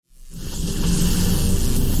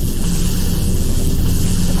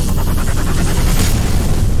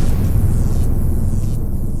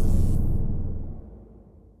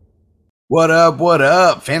What up? What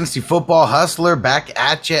up? Fantasy Football Hustler back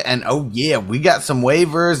at you. And oh yeah, we got some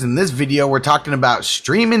waivers. In this video, we're talking about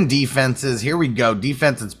streaming defenses. Here we go.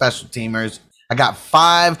 Defense and special teamers. I got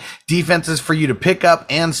 5 defenses for you to pick up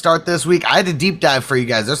and start this week. I had a deep dive for you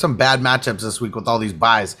guys. There's some bad matchups this week with all these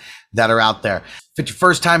buys that are out there. If it's your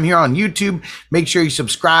first time here on YouTube, make sure you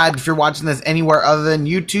subscribe. If you're watching this anywhere other than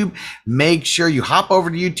YouTube, make sure you hop over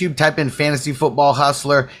to YouTube, type in Fantasy Football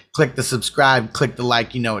Hustler, click the subscribe, click the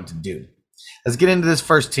like, you know what to do. Let's get into this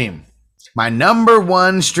first team. My number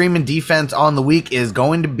 1 streaming defense on the week is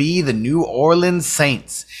going to be the New Orleans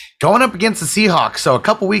Saints, going up against the Seahawks. So a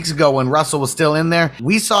couple weeks ago when Russell was still in there,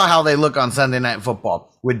 we saw how they look on Sunday Night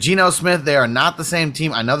Football. With Geno Smith, they are not the same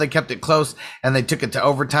team. I know they kept it close and they took it to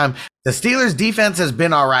overtime. The Steelers defense has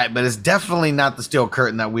been all right, but it's definitely not the steel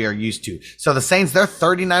curtain that we are used to. So the Saints, they're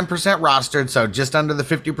 39% rostered, so just under the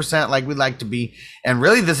 50% like we'd like to be. And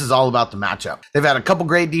really, this is all about the matchup. They've had a couple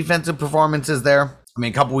great defensive performances there. I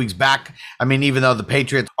mean, a couple weeks back, even though the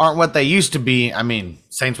Patriots aren't what they used to be,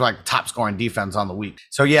 Saints were like the top scoring defense on the week.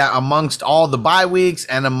 So yeah, amongst all the bye weeks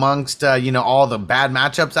and amongst, all the bad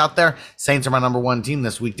matchups out there, Saints are my number 1 team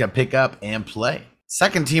this week to pick up and play.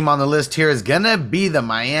 Second team on the list here is going to be the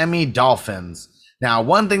Miami Dolphins. Now,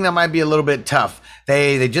 one thing that might be a little bit tough,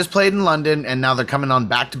 they just played in London and now they're coming on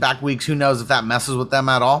back-to-back weeks. Who knows if that messes with them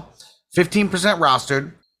at all? 15%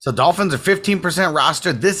 rostered. So Dolphins are 15%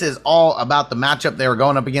 rostered. This is all about the matchup. They were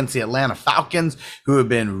going up against the Atlanta Falcons, who have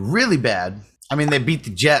been really bad. They beat the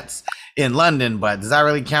Jets in London, but does that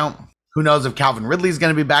really count? Who knows if Calvin Ridley is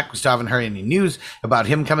going to be back? We still haven't heard any news about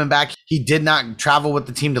him coming back. He did not travel with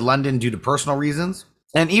the team to London due to personal reasons.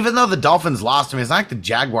 And even though the Dolphins lost, it's not like the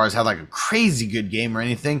Jaguars had like a crazy good game or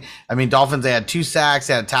anything. Dolphins, they had 2 sacks,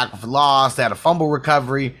 they had a tackle for loss, they had a fumble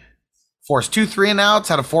recovery, forced 2 3-and-outs,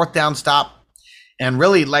 had a 4th down stop. And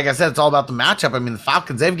really, like I said, it's all about the matchup. The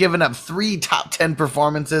Falcons, they've given up 3 top 10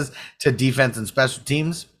 performances to defense and special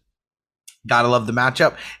teams. Gotta love the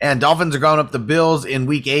matchup. And Dolphins are going up the Bills in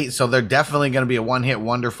week 8, so they're definitely going to be a one-hit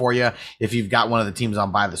wonder for you if you've got one of the teams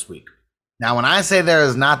on bye this week. Now, when I say there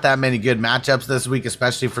is not that many good matchups this week,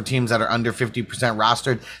 especially for teams that are under 50%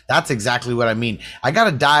 rostered, that's exactly what I mean. I got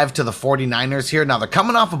to dive to the 49ers here. Now, they're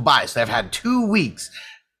coming off a bye, so they've had 2 weeks.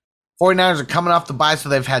 49ers are coming off the bye, so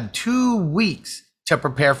they've had 2 weeks to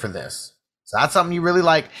prepare for this. So that's something you really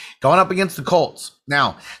like. Going up against the Colts.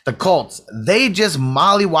 Now, the Colts, they just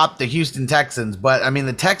mollywopped the Houston Texans. But,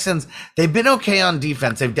 the Texans, they've been okay on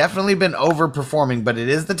defense. They've definitely been overperforming, but it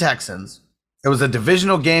is the Texans. It was a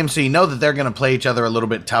divisional game, so you know that they're going to play each other a little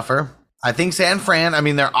bit tougher. I think San Fran,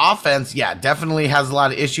 their offense, yeah, definitely has a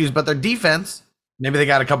lot of issues. But their defense, maybe they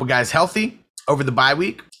got a couple guys healthy over the bye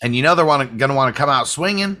week. And they're going to want to come out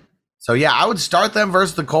swinging. So, yeah, I would start them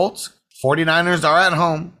versus the Colts. 49ers are at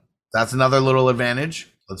home. That's another little advantage.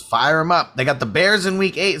 Let's fire them up. They got the Bears in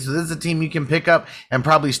week 8, so this is a team you can pick up and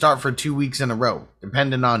probably start for 2 weeks in a row,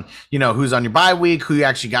 depending on, who's on your bye week, who you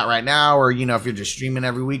actually got right now, or, if you're just streaming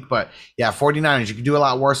every week. But, yeah, 49ers, you can do a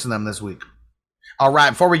lot worse than them this week. All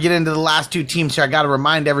right, before we get into the last 2 teams here, I got to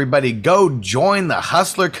remind everybody, go join the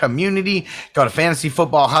Hustler community. Go to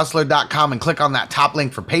fantasyfootballhustler.com and click on that top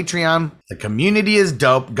link for Patreon. The community is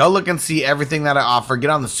dope. Go look and see everything that I offer.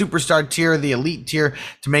 Get on the superstar tier, the elite tier,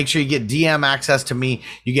 to make sure you get DM access to me.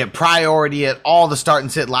 You get priority at all the start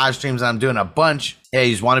and sit live streams. I'm doing a bunch. Hey,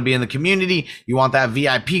 you just want to be in the community, you want that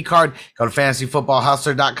VIP card, go to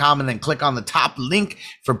fantasyfootballhustler.com and then click on the top link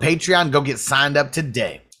for Patreon. Go get signed up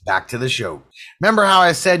today. Back to the show. Remember how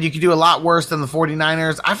I said you could do a lot worse than the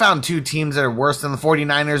 49ers? I found 2 teams that are worse than the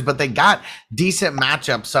 49ers, but they got decent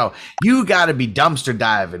matchups. So you got to be dumpster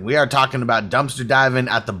diving. We are talking about dumpster diving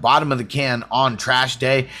at the bottom of the can on trash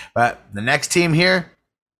day. But the next team here,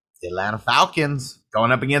 the Atlanta Falcons,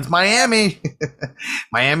 going up against Miami.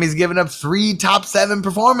 Miami's given up 3 top 7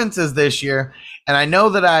 performances this year. And I know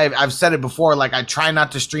that I've said it before, like I try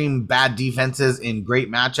not to stream bad defenses in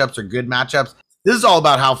great matchups or good matchups. This is all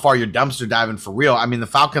about how far you're dumpster diving for real. The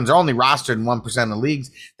Falcons are only rostered in 1% of leagues.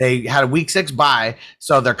 They had a week 6 bye,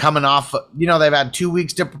 so they're coming off, they've had 2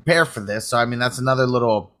 weeks to prepare for this. So, that's another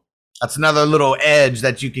little edge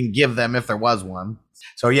that you can give them if there was one.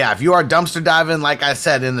 So, yeah, if you are dumpster diving, like I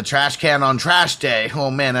said, in the trash can on trash day, oh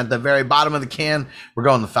man, at the very bottom of the can, we're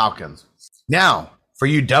going the Falcons. Now, for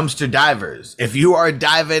you dumpster divers, if you are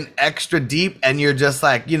diving extra deep and you're just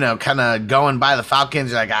like, kind of going by the Falcons,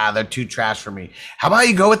 you're like, they're too trash for me. How about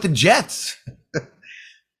you go with the Jets?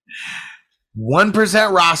 1%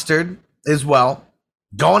 rostered as well.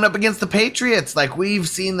 Going up against the Patriots. Like we've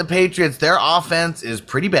seen the Patriots, their offense is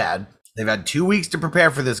pretty bad. They've had 2 weeks to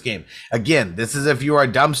prepare for this game. Again, this is if you are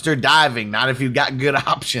dumpster diving, not if you've got good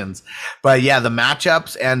options. But yeah, the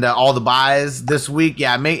matchups and all the buys this week,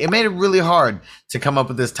 yeah, it made it really hard to come up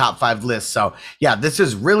with this top 5 list. So yeah, this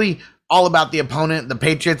is really all about the opponent. The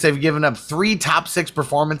Patriots have given up 3 top 6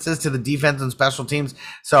 performances to the defense and special teams.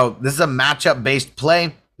 So this is a matchup-based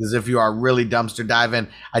play. As if you are really dumpster diving.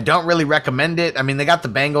 I don't really recommend it. I mean, they got the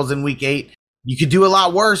Bengals in week 8. You could do a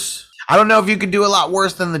lot worse. I don't know if you could do a lot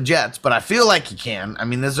worse than the Jets, but I feel like you can. I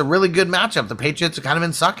mean, this is a really good matchup. The Patriots have kind of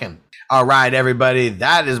been sucking. All right, everybody,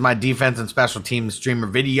 that is my defense and special teams streamer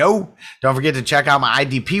video. Don't forget to check out my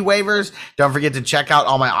IDP waivers. Don't forget to check out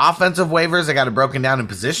all my offensive waivers. I got it broken down in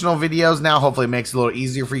positional videos now. Hopefully it makes it a little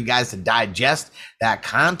easier for you guys to digest that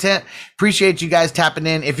content. Appreciate you guys tapping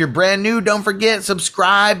in. If you're brand new, don't forget,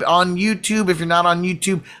 subscribe on YouTube. If you're not on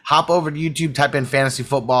YouTube, hop over to YouTube, type in Fantasy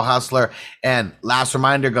Football Hustler. And last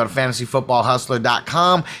reminder, go to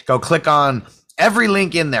fantasyfootballhustler.com. Go click on every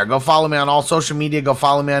link in there. Go follow me on all social media. Go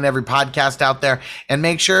follow me on every podcast out there. And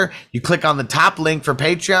make sure you click on the top link for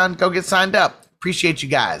Patreon. Go get signed up. Appreciate you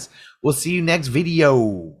guys. We'll see you next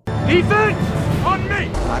video. Defense on me.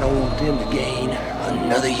 I don't want them to gain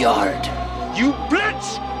another yard. You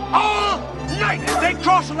blitz all night. If they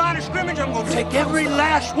cross the line of scrimmage, I'm going to take every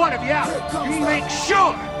last one of you out. You make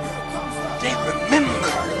sure they remember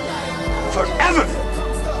forever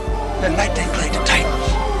the night they played the Titans.